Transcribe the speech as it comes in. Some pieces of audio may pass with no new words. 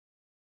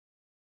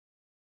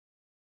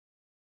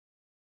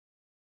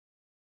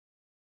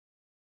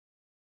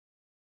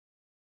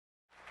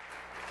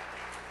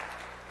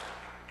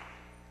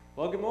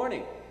Well, good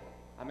morning.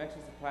 I'm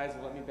actually surprised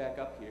you let me back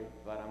up here,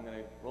 but I'm going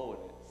to roll with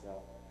it.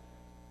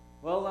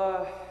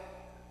 Well,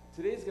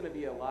 today's going to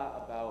be a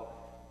lot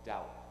about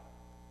doubt.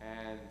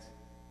 And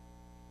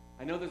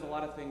I know there's a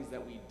lot of things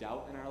that we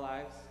doubt in our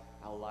lives,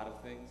 a lot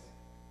of things.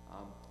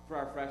 For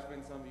our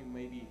freshmen, some of you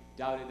maybe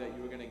doubted that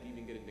you were going to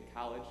even get into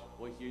college.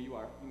 Well, here you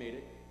are. You made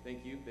it.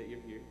 Thank you that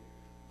you're here.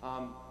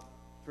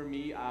 For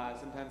me,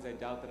 sometimes I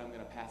doubt that I'm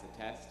going to pass a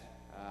test.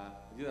 I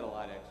do that a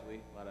lot,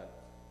 actually, a lot of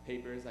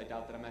papers. I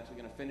doubt that I'm actually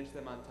going to finish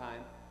them on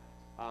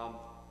time.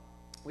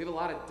 We have a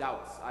lot of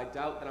doubts. I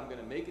doubt that I'm going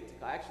to make it to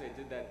class. Actually, I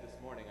did that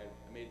this morning.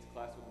 I made it to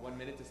class with 1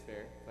 minute to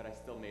spare, but I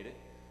still made it.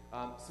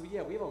 So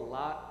yeah, we have a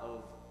lot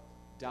of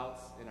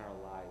doubts in our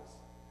lives.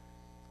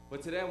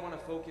 But today I want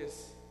to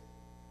focus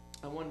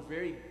on one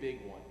very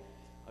big one,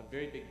 a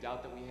very big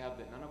doubt that we have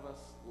that none of us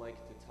like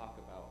to talk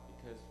about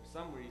because for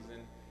some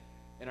reason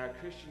in our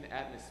Christian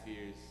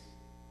atmospheres,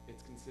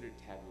 it's considered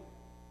taboo.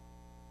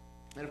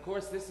 And of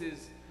course, this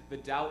is the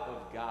doubt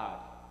of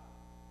God,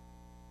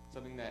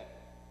 something that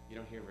you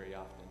don't hear very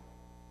often.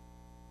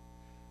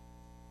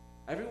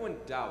 Everyone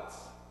doubts,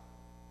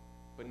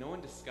 but no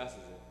one discusses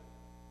it.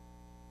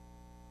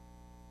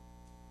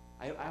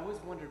 I always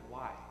wondered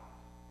why.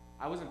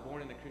 I wasn't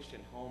born in a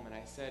Christian home, and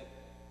I said,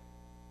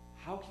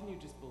 how can you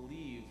just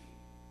believe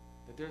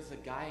that there's a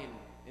guy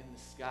in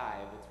the sky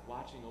that's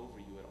watching over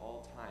you at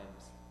all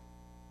times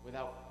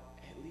without,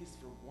 at least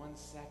for 1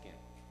 second,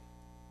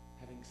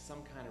 having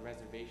some kind of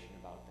reservation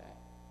about that?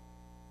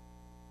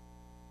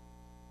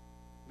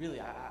 Really,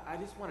 I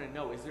just want to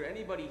know, is there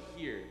anybody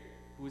here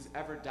who has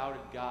ever doubted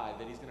God,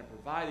 that he's going to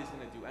provide, he's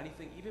going to do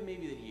anything, even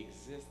maybe that he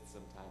exists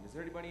sometime? Is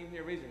there anybody in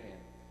here? Raise your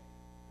hand.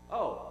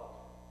 Oh,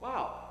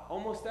 wow,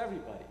 almost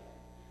everybody.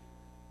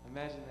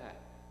 Imagine that.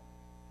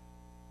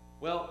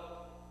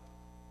 Well,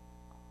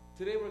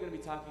 today we're going to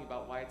be talking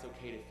about why it's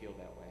okay to feel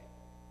that way.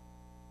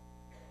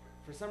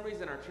 For some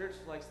reason, our church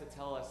likes to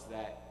tell us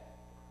that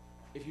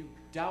if you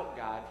doubt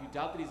God, if you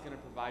doubt that he's going to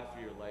provide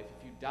for your life,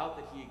 if you doubt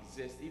that he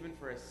exists, even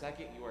for a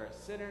second, you are a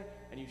sinner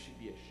and you should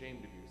be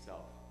ashamed of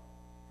yourself.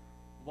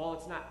 While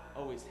it's not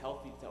always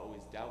healthy to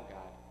always doubt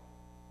God,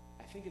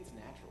 I think it's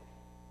natural,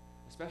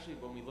 especially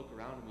when we look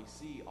around and we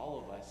see all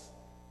of us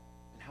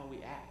and how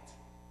we act.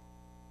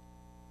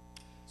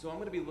 So I'm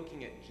going to be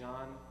looking at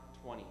John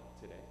 20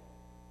 today.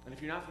 And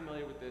if you're not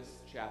familiar with this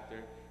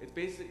chapter, it's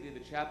basically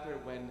the chapter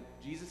when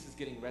Jesus is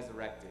getting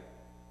resurrected.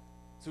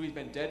 So he's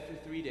been dead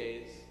for 3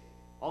 days.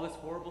 All this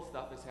horrible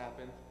stuff has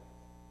happened.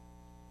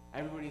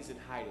 Everybody's in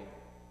hiding,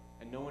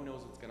 and no one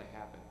knows what's going to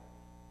happen.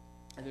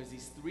 And there's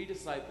these 3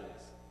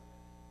 disciples,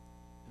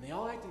 and they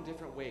all act in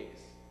different ways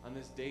on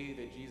this day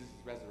that Jesus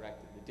is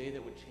resurrected, the day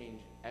that would change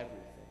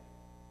everything.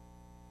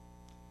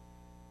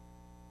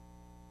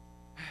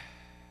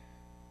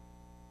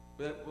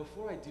 But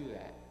before I do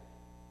that,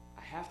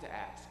 I have to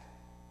ask,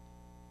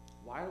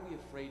 why are we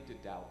afraid to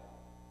doubt?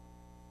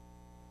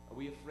 Are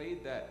we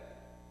afraid that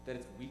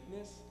it's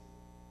weakness?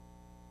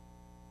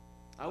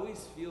 I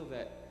always feel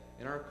that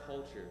in our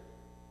culture,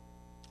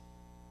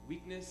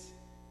 weakness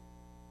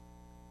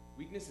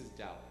is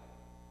doubt.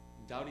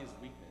 Doubt is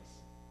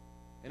weakness.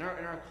 In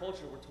our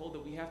culture, we're told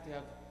that we have to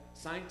have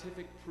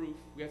scientific proof,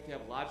 we have to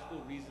have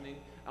logical reasoning.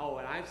 Oh,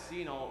 and I've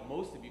seen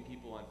most of you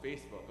people on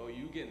Facebook,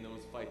 you get in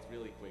those fights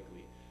really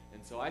quickly.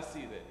 And so I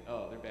see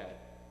that, they're bad.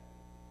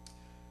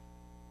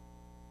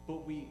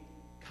 But we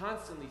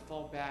constantly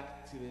fall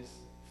back to this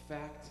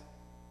fact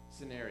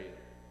scenario.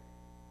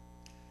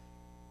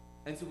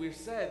 And so we've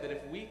said that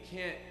if we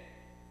can't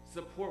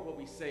support what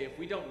we say, if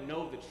we don't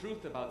know the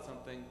truth about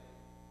something,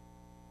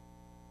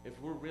 if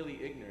we're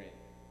really ignorant,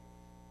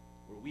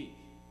 we're weak.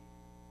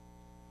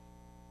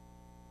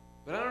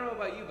 But I don't know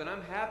about you, but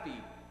I'm happy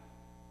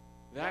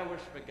that I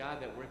worship a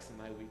God that works in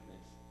my weakness.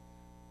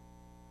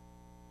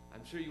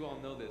 I'm sure you all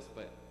know this,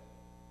 but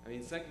 2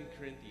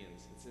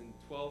 Corinthians, it's in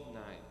 12:9.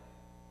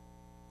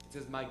 It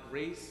says, "My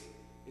grace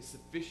is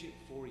sufficient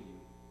for you,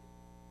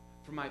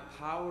 for my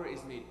power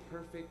is made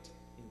perfect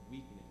in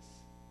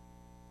weakness.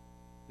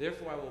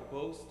 Therefore I will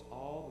boast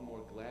all the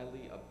more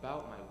gladly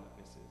about my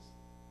weaknesses,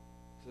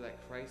 so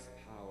that Christ's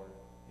power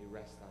may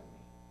rest on me."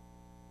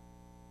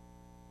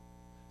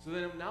 So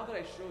then now that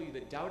I show you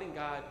that doubting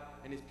God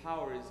and his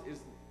power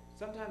is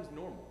sometimes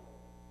normal,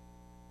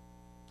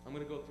 I'm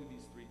going to go through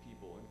these 3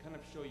 people and kind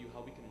of show you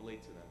how we can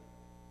relate to them.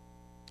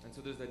 And so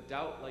there's a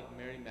doubt like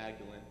Mary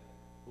Magdalene,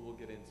 who we'll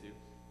get into,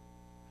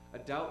 a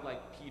doubt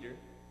like Peter,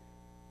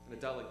 and a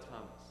doubt like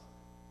Thomas.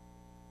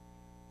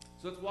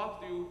 So let's walk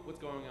through what's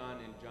going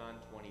on in John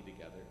 20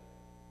 together.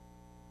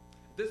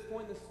 At this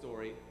point in the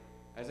story,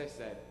 as I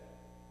said,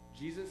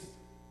 Jesus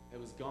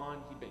was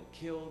gone. He'd been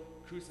killed,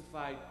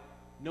 crucified.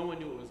 No one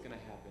knew what was going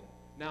to happen.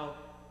 Now,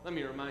 let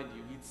me remind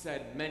you, he'd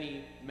said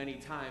many, many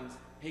times,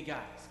 "Hey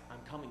guys,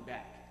 I'm coming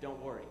back.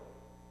 Don't worry."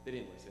 They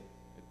didn't listen.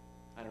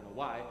 I don't know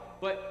why,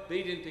 but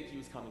they didn't think he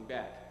was coming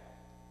back.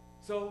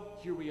 So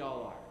here we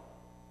all are.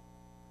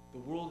 The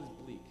world is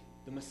bleak.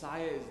 The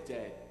Messiah is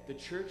dead. The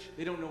church,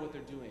 they don't know what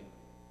they're doing.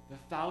 The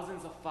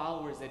thousands of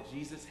followers that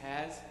Jesus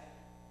has,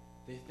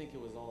 they think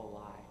it was all a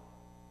lie.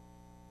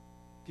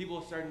 People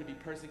are starting to be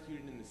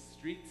persecuted in the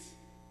streets.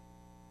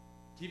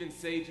 To even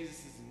say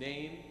Jesus'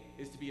 name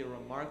is to be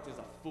remarked as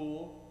a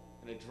fool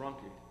and a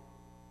drunkard.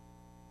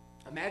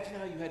 Imagine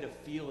how you had to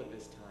feel at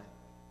this time.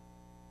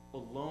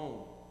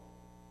 Alone,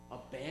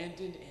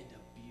 abandoned, and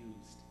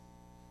abused.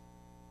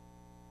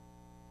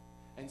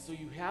 And so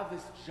you have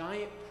this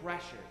giant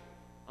pressure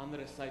on the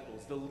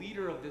disciples, the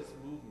leader of this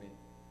movement,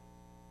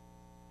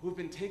 who have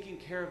been taking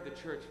care of the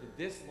church for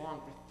this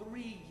long. For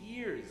 3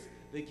 years,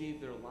 they gave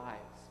their lives.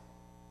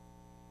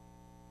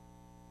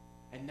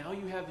 And now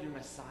you have your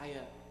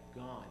Messiah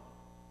gone.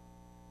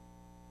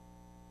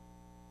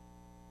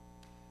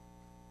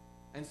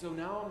 And so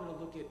now I'm going to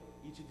look at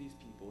each of these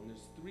people, and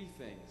there's 3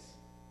 things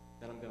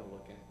that I'm going to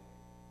look at.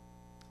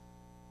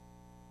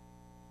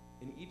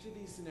 In each of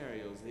these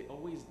scenarios, they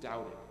always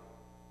doubted.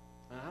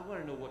 And I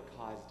want to know what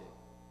caused it.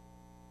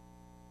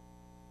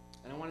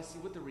 And I want to see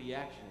what the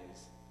reaction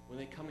is when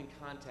they come in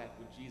contact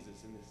with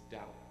Jesus in this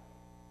doubt.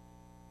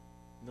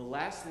 And the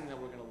last thing that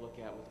we're going to look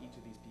at with each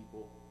of these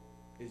people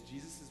is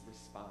Jesus'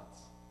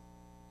 response.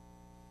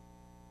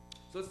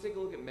 So let's take a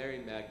look at Mary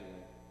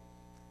Magdalene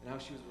and how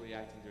she was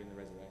reacting during the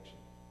resurrection.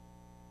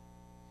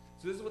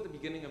 So this is what the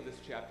beginning of this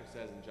chapter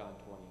says in John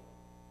 20.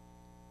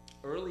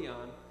 Early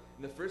on,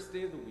 in the first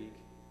day of the week,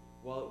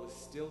 while it was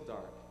still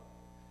dark,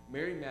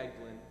 Mary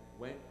Magdalene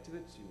went to the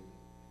tomb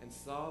and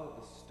saw that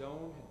the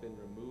stone had been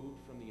removed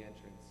from the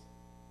entrance.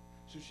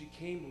 So she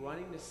came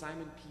running to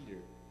Simon Peter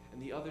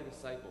and the other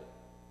disciple,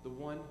 the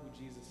one who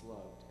Jesus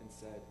loved, and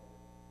said,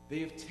 "They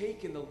have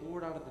taken the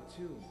Lord out of the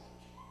tomb,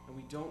 and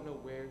we don't know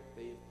where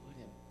they have put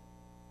him."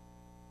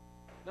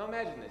 Now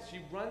imagine this.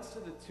 She runs to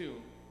the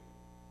tomb,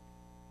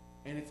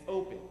 and it's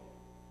open.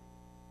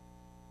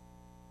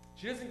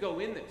 She doesn't go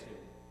in the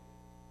tomb.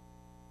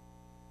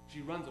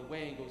 She runs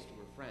away and goes to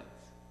her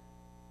friends.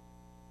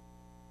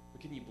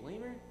 But can you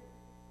blame her?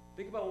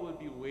 Think about what would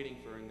be waiting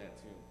for her in that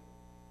tomb.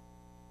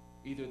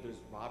 Either there's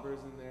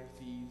robbers in there,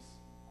 thieves,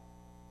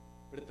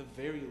 but at the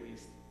very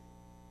least,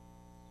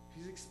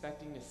 she's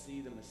expecting to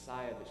see the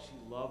Messiah that she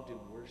loved and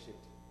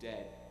worshipped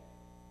dead,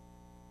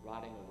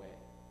 rotting away.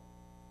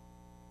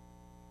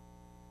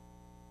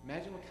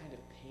 Imagine what kind of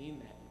pain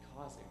that would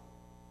cause her.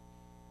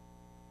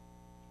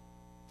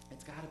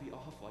 It's got to be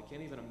awful. I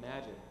can't even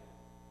imagine.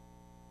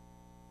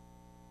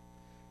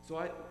 So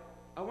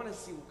I want to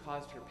see what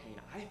caused her pain.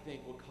 I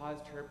think what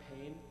caused her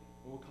pain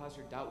and what caused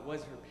her doubt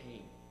was her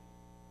pain.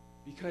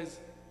 Because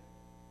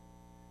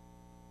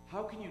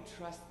how can you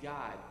trust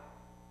God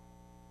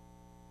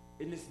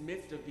in this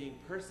midst of being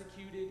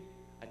persecuted,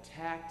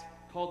 attacked,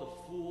 called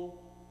a fool,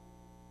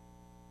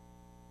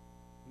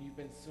 when you've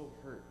been so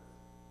hurt,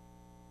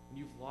 when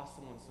you've lost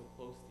someone so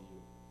close to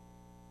you?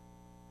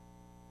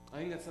 I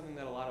think that's something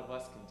that a lot of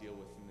us can deal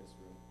with in this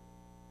room.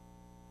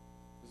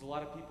 There's a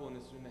lot of people in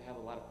this room that have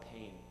a lot of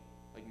pain,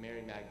 like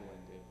Mary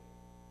Magdalene did.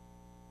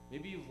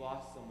 Maybe you've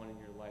lost someone in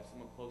your life,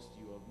 someone close to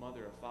you, a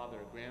mother, a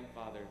father, a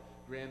grandfather,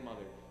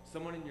 grandmother,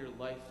 someone in your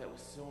life that was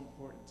so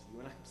important to you,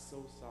 and I'm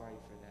so sorry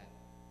for that.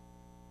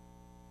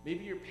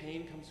 Maybe your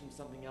pain comes from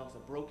something else, a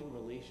broken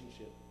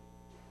relationship.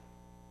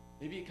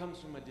 Maybe it comes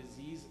from a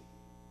disease.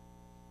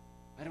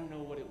 I don't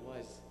know what it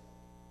was.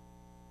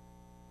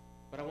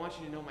 But I want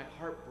you to know my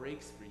heart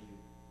breaks for you.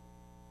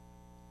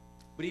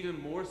 But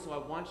even more so, I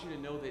want you to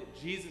know that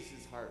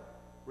Jesus' heart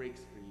breaks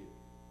for you.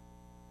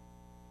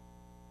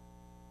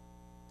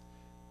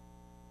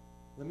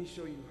 Let me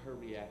show you her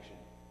reaction.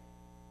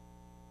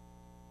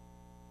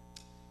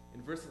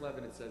 In verse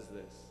 11 it says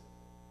this: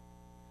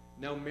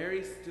 "Now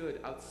Mary stood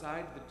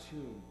outside the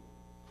tomb,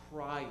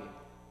 crying.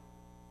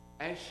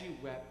 As she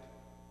wept,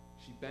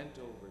 she bent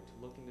over to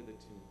look into the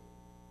tomb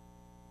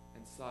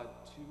and saw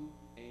 2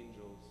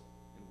 angels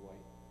in white,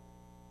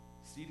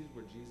 seated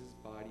where Jesus'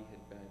 body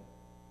had been,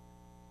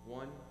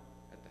 one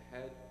at the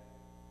head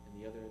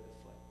and the other at the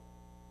foot."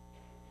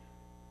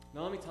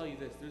 Now let me tell you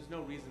this, there's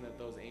no reason that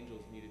those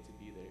angels needed to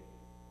be there.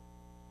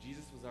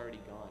 Jesus was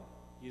already gone.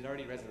 He had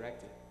already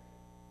resurrected.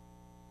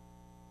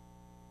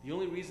 The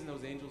only reason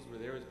those angels were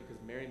there was because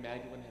Mary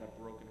Magdalene had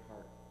a broken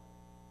heart.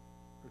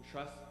 Her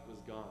trust was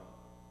gone.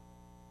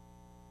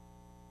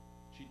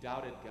 She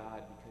doubted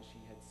God because she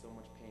had so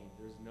much pain.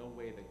 There's no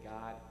way that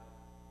God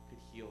could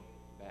heal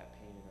that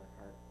pain in her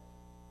heart.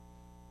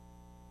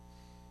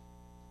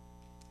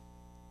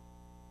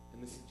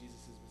 And this is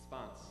Jesus'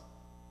 response.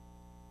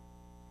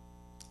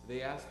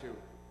 They asked her,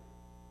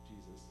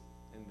 Jesus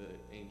and the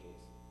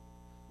angels,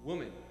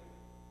 "Woman,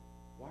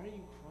 why are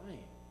you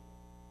crying?"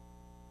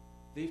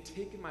 "They've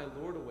taken my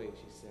Lord away,"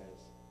 she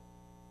says,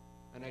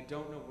 "and I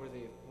don't know where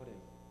they have put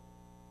him."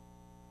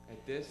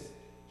 At this,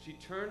 she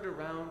turned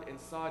around and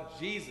saw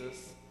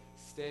Jesus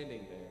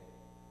standing there.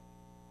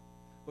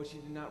 But she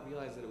did not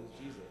realize that it was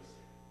Jesus.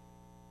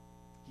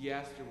 He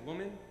asked her,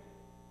 "Woman,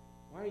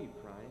 why are you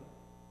crying?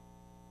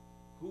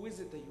 Who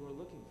is it that you are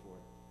looking for?"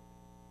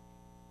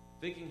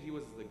 Thinking he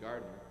was the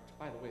gardener, which,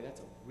 by the way, that's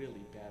a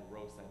really bad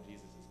roast on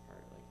Jesus'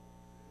 part. Like,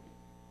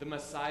 the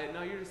Messiah,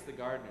 no, you're just the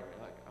gardener.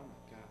 Like, oh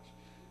my gosh.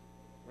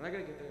 We're not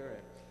going to get there, all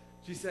right.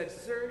 She said,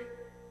 "Sir,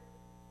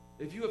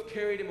 if you have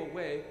carried him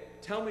away,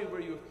 Tell me where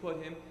you have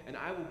put him, and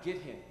I will get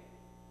him.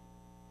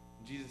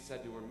 And Jesus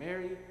said to her,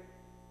 Mary. And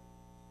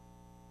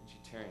she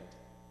turned.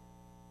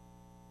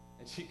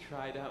 And she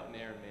cried out in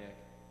Aramaic,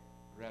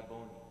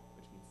 Rabboni,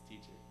 which means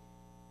teacher.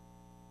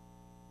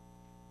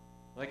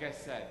 Like I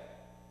said,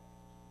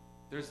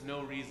 there's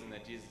no reason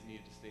that Jesus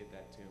needed to stay at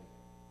that tomb.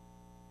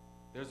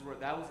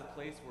 That was a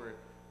place where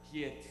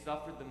he had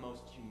suffered the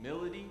most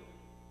humility.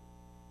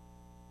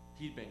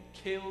 He'd been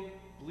killed,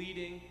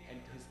 bleeding, and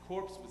his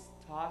corpse was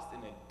tossed in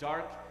a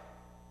dark,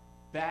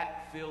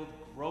 bat-filled,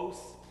 gross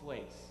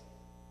place.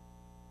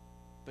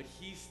 But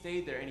he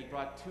stayed there, and he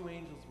brought 2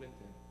 angels with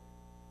him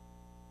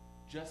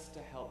just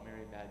to help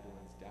Mary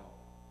Magdalene's doubt.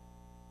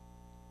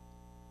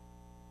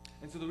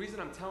 And so the reason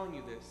I'm telling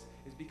you this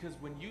is because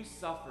when you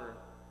suffer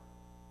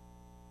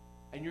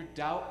and your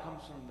doubt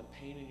comes from the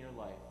pain in your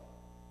life,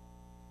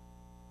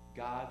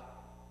 God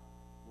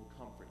will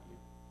comfort you.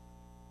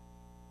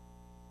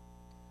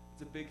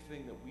 It's a big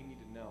thing that we need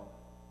to know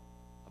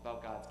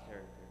about God's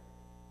character.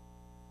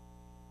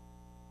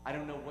 I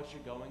don't know what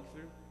you're going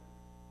through.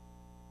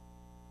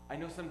 I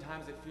know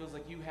sometimes it feels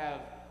like you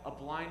have a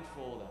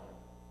blindfold on,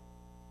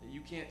 that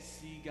you can't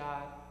see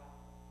God,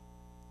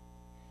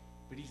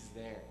 but he's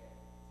there.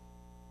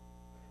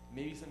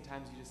 Maybe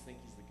sometimes you just think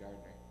he's the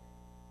gardener.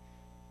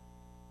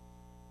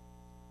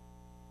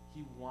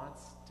 He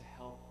wants to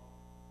help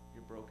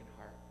your broken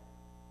heart.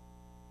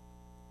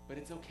 But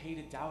it's okay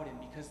to doubt him,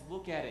 because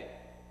look at it.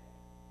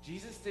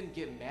 Jesus didn't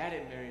get mad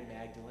at Mary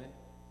Magdalene.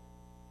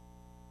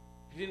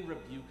 He didn't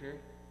rebuke her.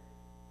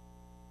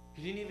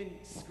 He didn't even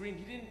scream.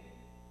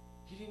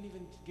 He didn't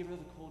even give her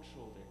the cold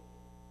shoulder.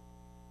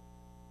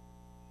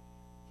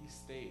 He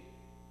stayed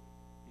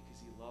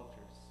because he loved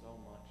her so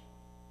much.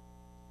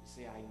 To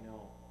say, I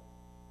know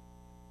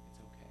it's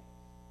okay.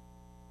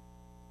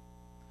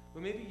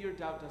 But maybe your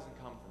doubt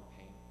doesn't come from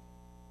pain.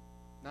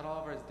 Not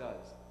all of ours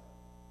does.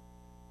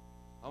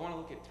 I want to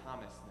look at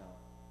Thomas now.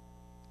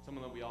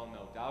 Someone that we all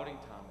know, Doubting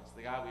Thomas,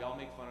 the guy we all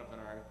make fun of in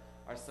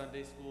our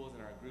Sunday schools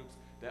and our groups,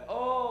 that,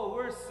 oh,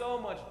 we're so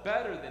much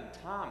better than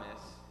Thomas.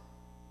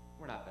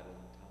 We're not better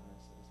than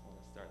Thomas. I just want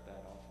to start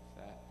that off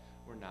with that.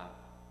 We're not.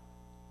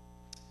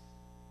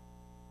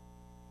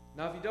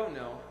 Now, if you don't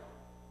know,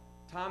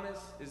 Thomas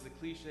is the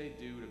cliche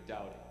dude of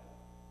doubting.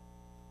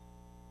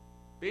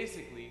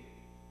 Basically,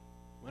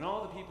 when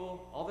all the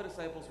people, all the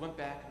disciples went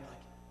back and were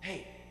like,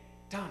 hey,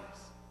 Thomas,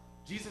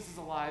 Jesus is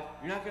alive.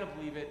 You're not going to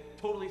believe it.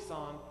 Totally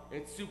saw him.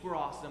 It's super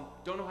awesome.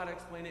 Don't know how to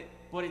explain it,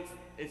 but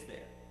it's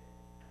there.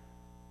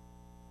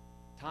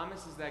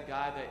 Thomas is that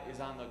guy that is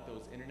on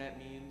those internet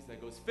memes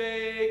that goes,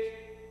 fake.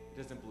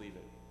 He doesn't believe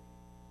it.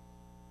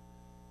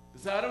 He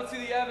says, I don't see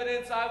the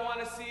evidence. I want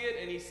to see it.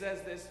 And he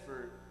says this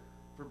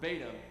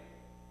verbatim.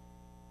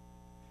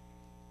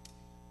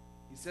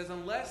 He says,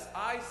 unless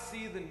I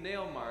see the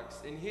nail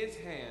marks in his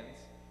hands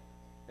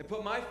and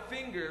put my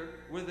finger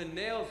where the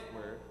nails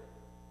were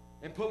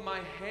and put my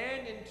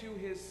hand into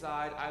his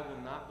side, I will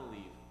not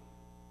believe.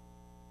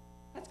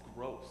 That's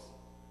gross.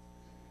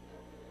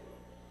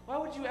 Why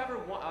would you ever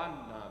want...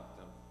 I'm not,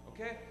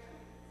 okay?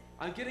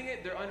 I'm getting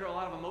it. They're under a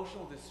lot of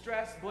emotional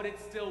distress, but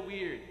it's still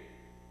weird.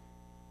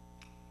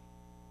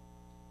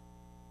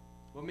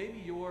 Well,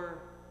 maybe your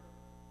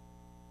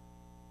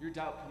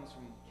doubt comes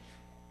from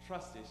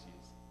trust issues.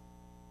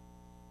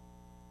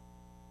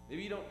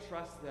 Maybe you don't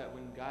trust that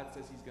when God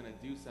says he's going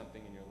to do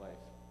something in your life,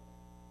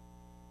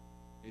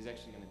 he's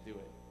actually going to do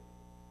it.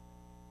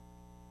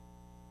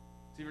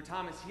 See, for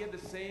Thomas, he had the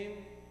same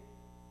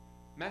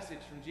message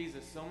from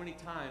Jesus so many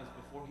times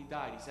before he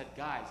died. He said,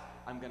 guys,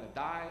 I'm going to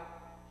die,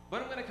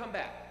 but I'm going to come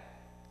back.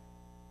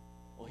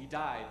 Well, he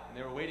died, and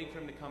they were waiting for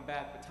him to come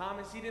back, but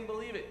Thomas, he didn't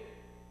believe it.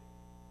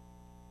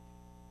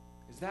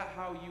 Is that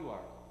how you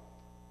are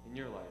in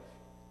your life?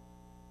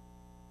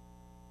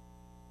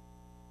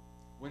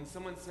 When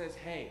someone says,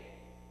 hey,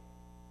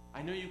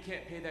 I know you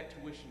can't pay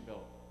that tuition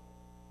bill,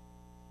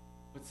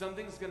 but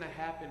something's going to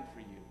happen for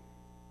you.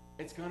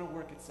 It's going to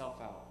work itself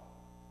out.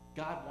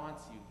 God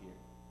wants you here.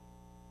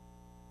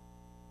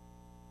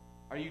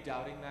 Are you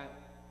doubting that?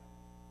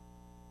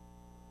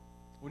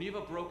 When you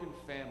have a broken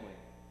family,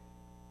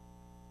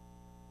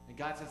 and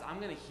God says, I'm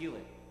going to heal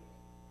it,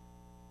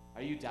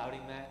 are you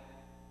doubting that?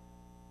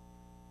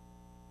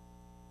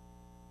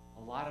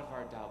 A lot of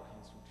our doubt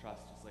comes from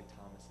trust, just like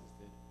Thomas's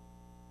did.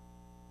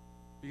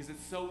 Because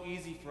it's so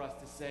easy for us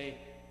to say,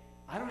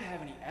 I don't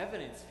have any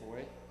evidence for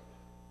it,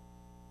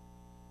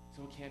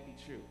 so it can't be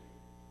true.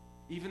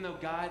 Even though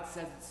God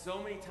says it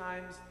so many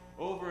times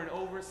over and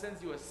over,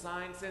 sends you a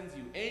sign, sends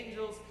you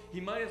angels, he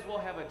might as well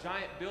have a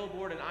giant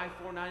billboard in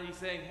I-490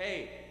 saying,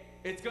 hey,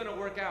 it's going to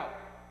work out.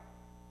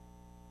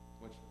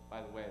 Which,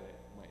 by the way, that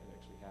might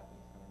actually happen.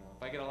 I don't know.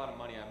 If I get a lot of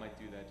money, I might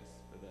do that just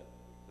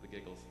for the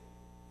giggles.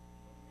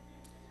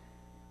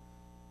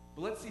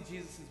 But let's see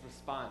Jesus'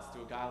 response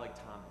to a guy like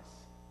Thomas,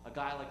 a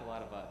guy like a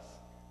lot of us.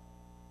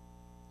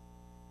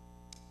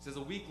 It says,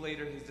 a week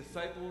later, his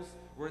disciples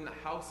were in the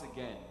house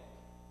again,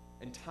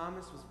 and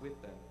Thomas was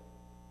with them,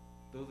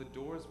 though the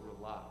doors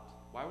were locked.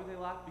 Why were they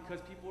locked? Because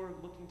people were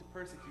looking to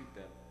persecute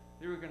them.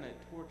 They were going to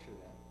torture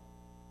them.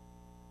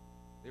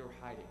 They were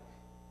hiding.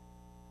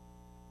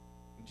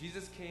 And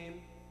Jesus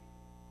came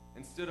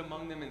and stood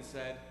among them and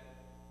said,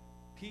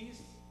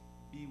 "Peace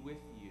be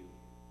with you."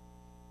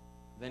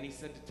 Then he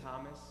said to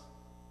Thomas,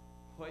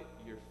 "Put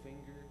your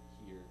finger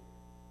here.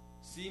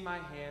 See my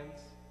hands.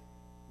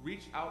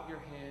 Reach out your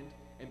hand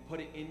and put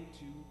it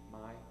into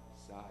my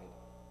side.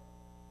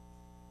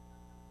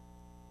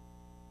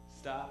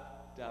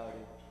 Stop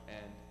doubting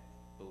and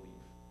believe."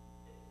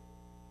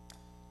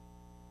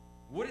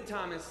 What did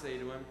Thomas say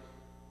to him?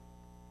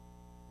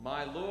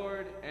 "My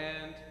Lord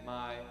and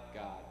my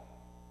God."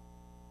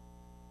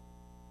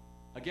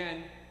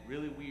 Again,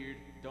 really weird.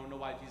 Don't know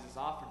why Jesus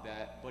offered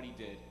that, but he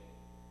did.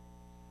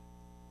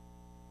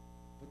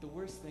 But the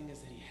worst thing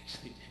is that he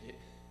actually did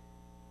it.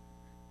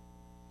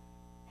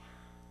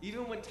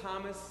 Even when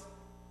Thomas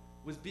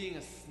was being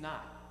a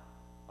snot,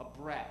 a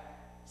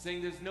brat,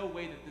 saying there's no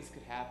way that this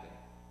could happen,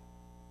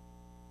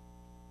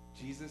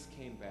 Jesus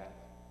came back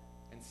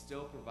and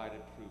still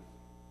provided proof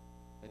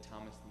that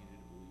Thomas needed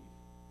to believe.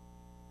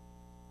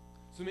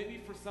 So maybe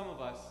for some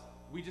of us,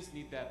 we just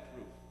need that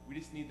proof. We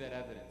just need that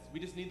evidence. We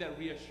just need that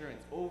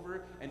reassurance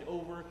over and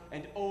over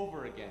and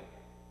over again.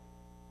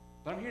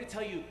 But I'm here to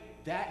tell you,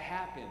 that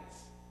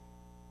happens.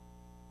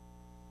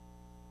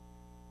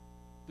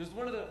 There's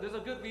a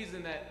good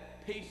reason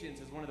that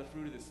patience is one of the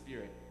fruit of the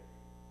Spirit.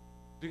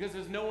 Because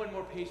there's no one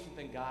more patient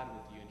than God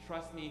with you. And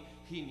trust me,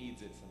 he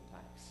needs it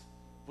sometimes.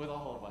 With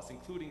all of us,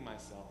 including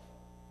myself.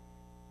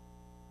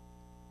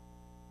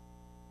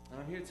 And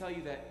I'm here to tell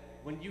you that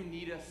when you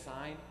need a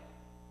sign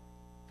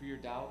for your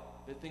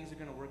doubt, that things are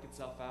going to work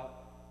itself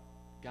out,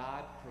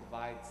 God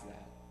provides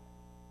that.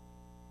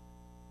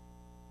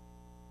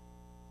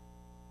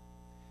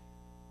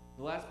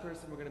 The last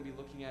person we're going to be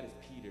looking at is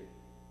Peter.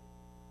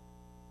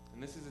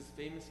 And this is his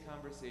famous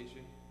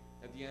conversation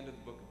at the end of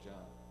the book of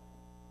John.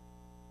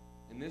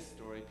 In this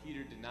story,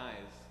 Peter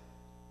denies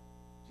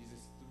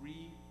Jesus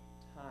 3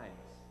 times.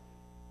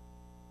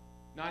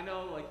 Now I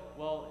know, it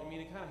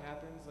kind of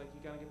happens,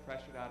 you kind of get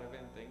pressured out of it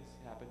and things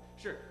happen.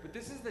 Sure, but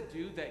this is the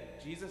dude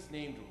that Jesus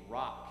named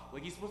Rock.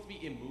 He's supposed to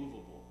be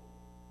immovable.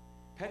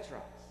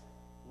 Petros.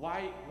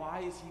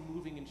 Why is he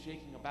moving and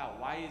shaking about?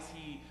 Why is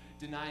he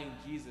denying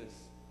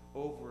Jesus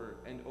over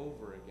and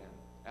over again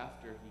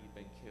after he'd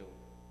been killed?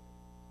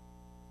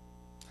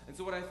 And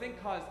so what I think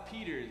caused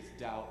Peter's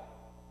doubt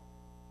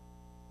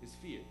is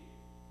fear.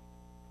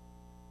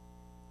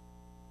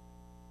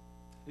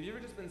 Have you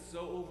ever just been so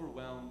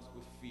overwhelmed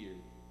with fear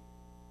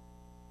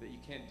that you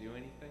can't do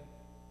anything?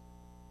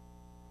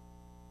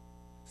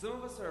 Some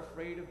of us are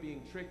afraid of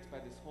being tricked by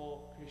this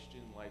whole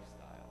Christian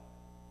lifestyle.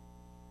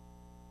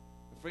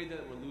 Afraid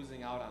that we're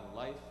losing out on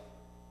life.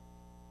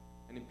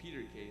 And in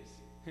Peter's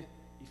case,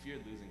 he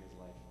feared losing his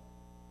life.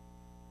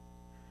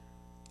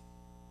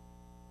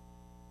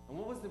 And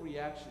what was the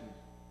reaction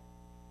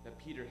that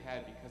Peter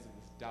had because of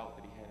this doubt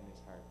that he had in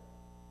his heart?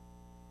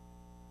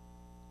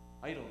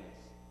 Idleness.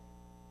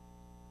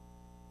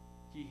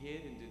 He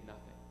hid and did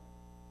nothing.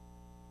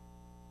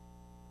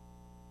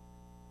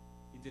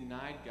 He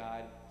denied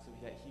God so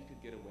that he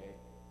could get away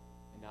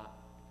and not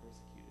be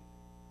persecuted.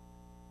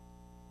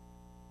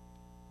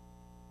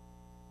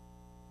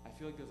 I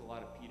feel like there's a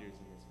lot of Peters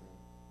in this room.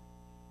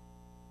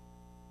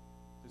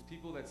 There's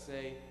people that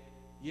say,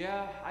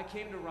 "Yeah, I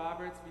came to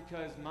Roberts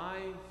because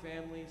my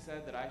family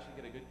said that I should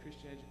get a good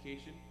Christian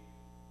education."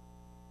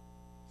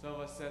 Some of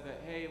us said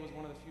that, "Hey, it was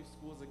one of the few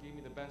schools that gave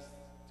me the best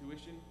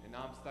tuition, and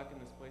now I'm stuck in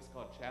this place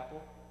called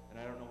Chapel, and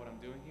I don't know what I'm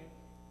doing here.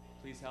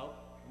 Please help."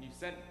 And you've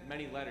sent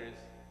many letters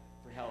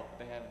for help, but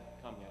they haven't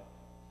come yet.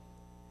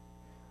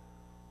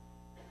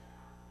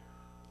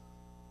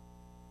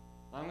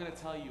 I'm going to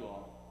tell you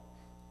all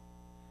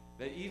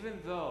that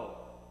even though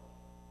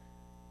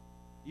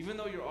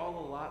you're all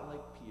a lot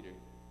like Peter,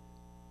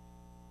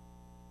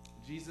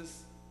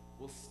 Jesus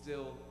will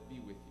still be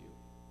with you.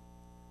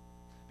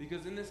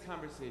 Because in this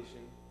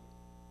conversation,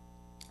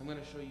 I'm going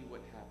to show you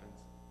what happens.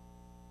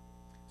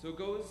 So it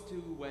goes to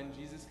when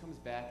Jesus comes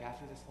back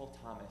after this whole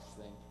Thomas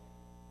thing.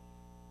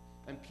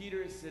 And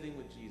Peter is sitting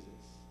with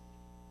Jesus.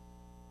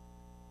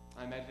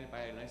 I imagine it by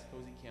a nice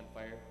cozy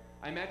campfire.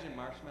 I imagine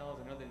marshmallows.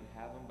 I know they didn't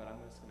have them, but I'm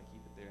just going to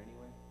keep it there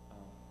anyway.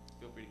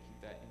 Feel free to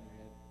keep that in your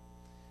head.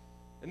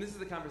 And this is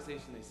the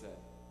conversation they said.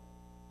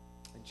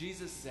 And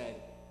Jesus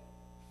said,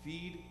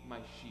 "Feed my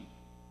sheep.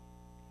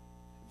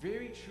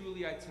 Very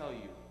truly I tell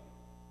you,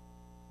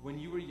 when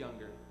you were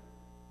younger,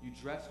 you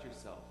dressed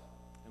yourself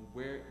and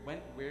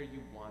went where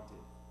you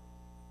wanted.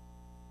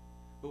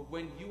 But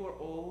when you are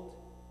old,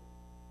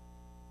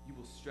 you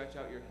will stretch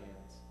out your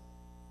hands,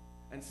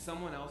 and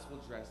someone else will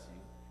dress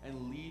you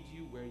and lead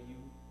you where you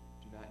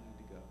do not need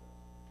to go,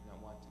 do not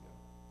want to go."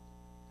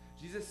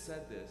 Jesus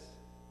said this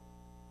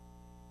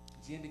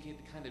to indicate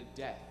the kind of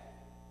death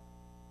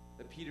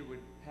that Peter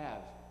would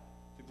have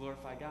to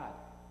glorify God.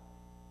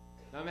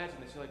 Now imagine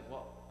this. You're like,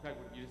 "Well, Kraig,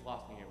 you just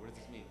lost me here. What does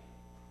this mean?"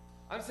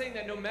 I'm saying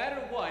that no matter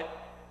what,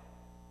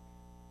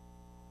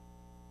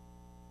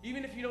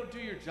 even if you don't do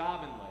your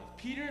job in life,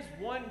 Peter's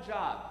one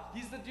job,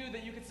 he's the dude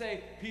that you could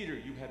say, "Peter,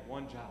 you had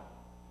one job."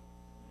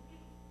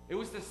 It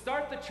was to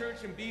start the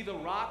church and be the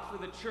rock for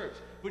the church,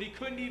 but he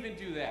couldn't even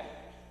do that.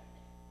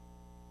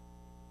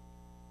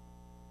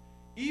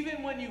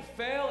 Even when you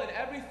fail in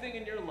everything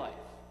in your life,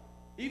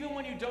 even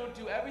when you don't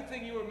do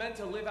everything you were meant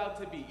to live out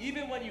to be,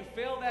 even when you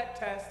fail that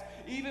test,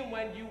 even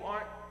when you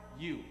aren't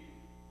you,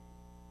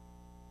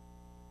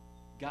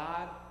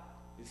 God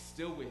is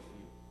still with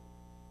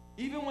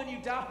you. Even when you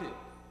doubt it.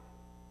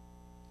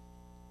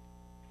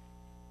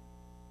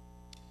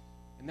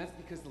 And that's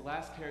because the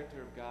last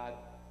character of God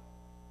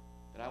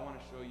that I want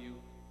to show you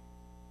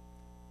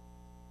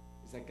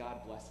is that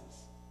God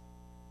blesses.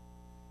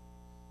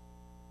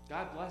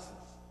 God blesses.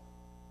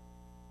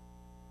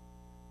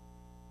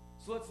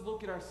 So let's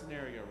look at our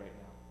scenario right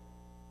now.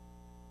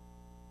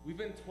 We've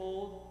been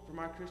told from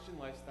our Christian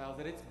lifestyle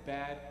that it's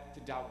bad to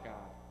doubt God.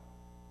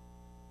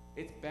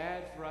 It's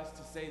bad for us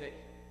to say that,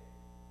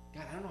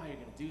 God, I don't know how you're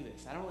going to do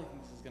this. I don't really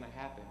think this is going to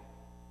happen.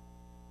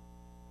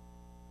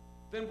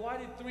 Then why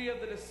did 3 of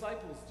the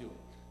disciples do it?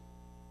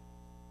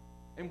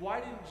 And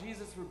why didn't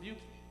Jesus rebuke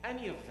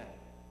any of them?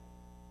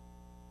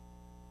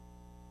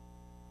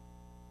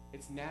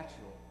 It's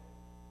natural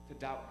to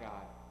doubt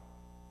God.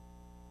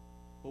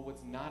 But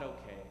what's not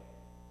okay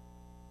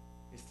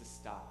is to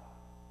stop.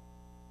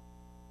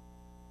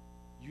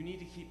 You need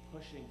to keep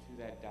pushing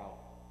through that doubt.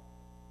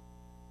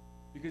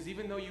 Because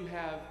even though you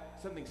have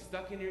something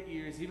stuck in your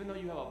ears, even though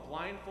you have a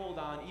blindfold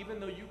on, even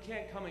though you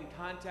can't come in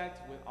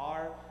contact with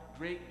our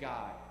great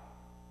God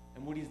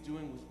and what he's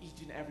doing with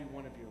each and every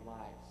one of your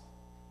lives,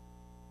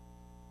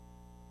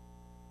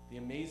 the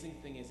amazing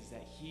thing is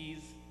that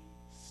he's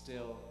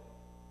still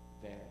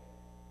there.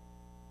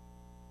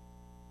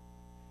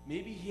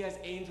 Maybe he has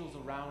angels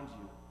around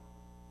you,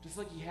 just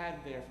like he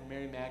had there for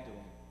Mary Magdalene.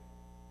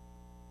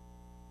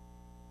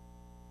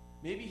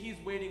 Maybe he's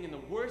waiting in the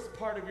worst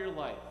part of your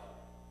life,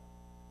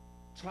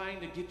 trying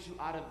to get you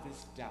out of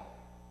this doubt.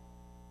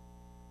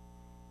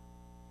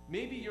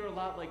 Maybe you're a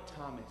lot like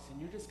Thomas,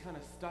 and you're just kind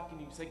of stuck, and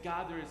you say,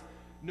 God, there is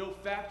no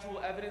factual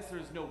evidence, there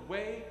is no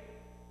way,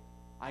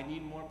 I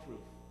need more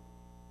proof.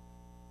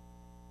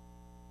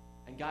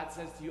 And God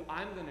says to you,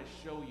 I'm going to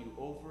show you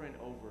over and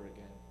over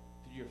again.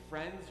 Through your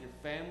friends, your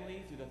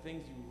family, through the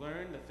things you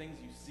learn, the things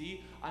you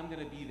see, I'm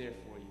going to be there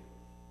for you.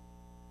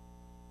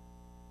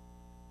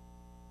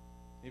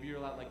 Maybe you're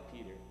a lot like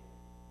Peter.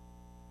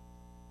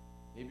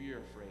 Maybe you're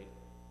afraid.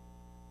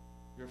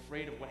 You're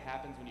afraid of what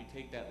happens when you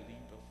take that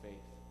leap of faith.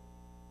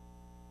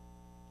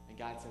 And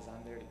God says,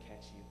 I'm there to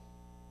catch you.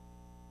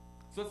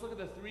 So let's look at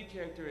the 3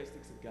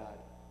 characteristics of God.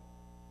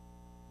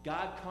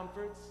 God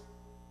comforts,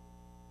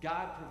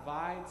 God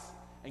provides,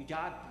 and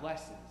God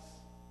blesses.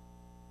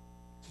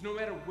 So no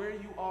matter where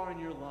you are in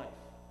your life,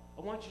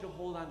 I want you to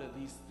hold on to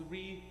these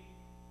 3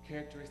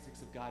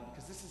 characteristics of God,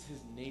 because this is his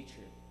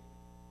nature.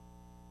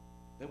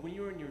 That when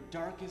you're in your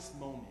darkest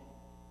moment,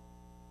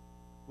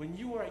 when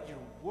you are at your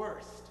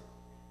worst,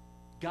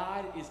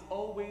 God is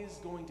always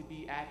going to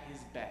be at his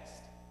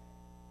best.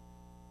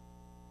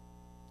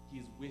 He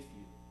is with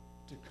you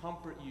to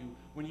comfort you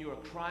when you are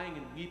crying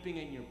and weeping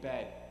in your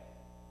bed.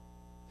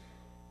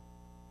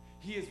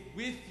 He is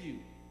with you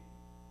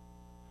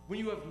when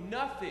you have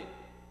nothing.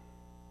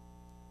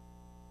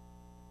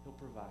 He'll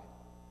provide.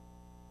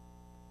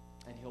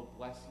 And he'll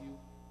bless you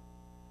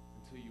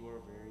until you are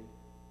very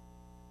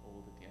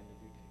old at the end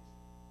of your days.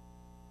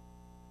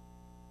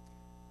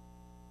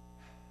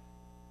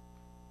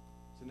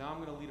 So now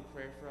I'm going to lead a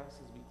prayer for us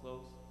as we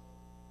close.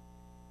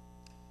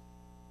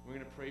 We're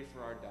going to pray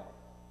for our doubt.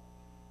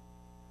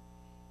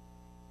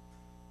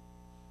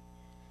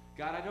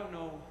 God, I don't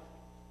know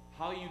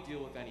how you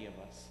deal with any of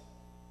us.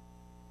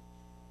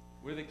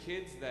 We're the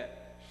kids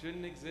that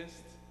shouldn't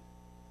exist.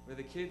 We're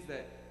the kids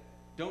that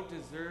don't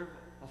deserve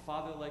a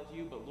father like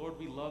you, but Lord,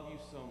 we love you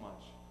so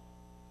much.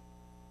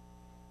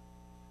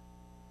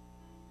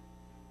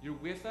 You're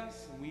with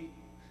us, and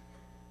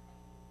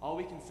all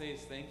we can say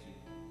is thank you.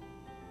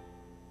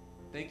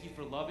 Thank you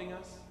for loving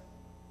us.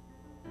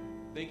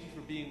 Thank you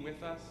for being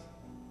with us.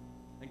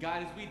 And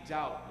God, as we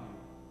doubt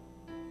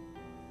you,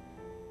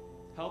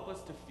 help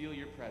us to feel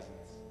your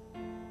presence.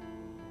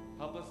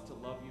 Help us to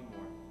love you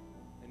more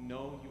and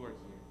know you are here.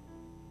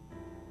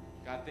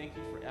 God, thank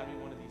you for every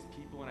one of these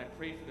people, and I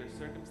pray for their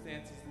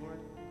circumstances, Lord,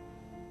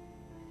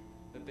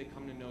 that they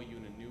come to know you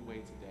in a new way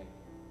today.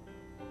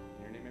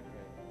 In your name I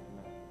pray.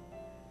 Amen.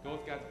 Go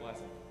with God's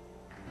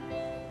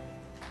blessing.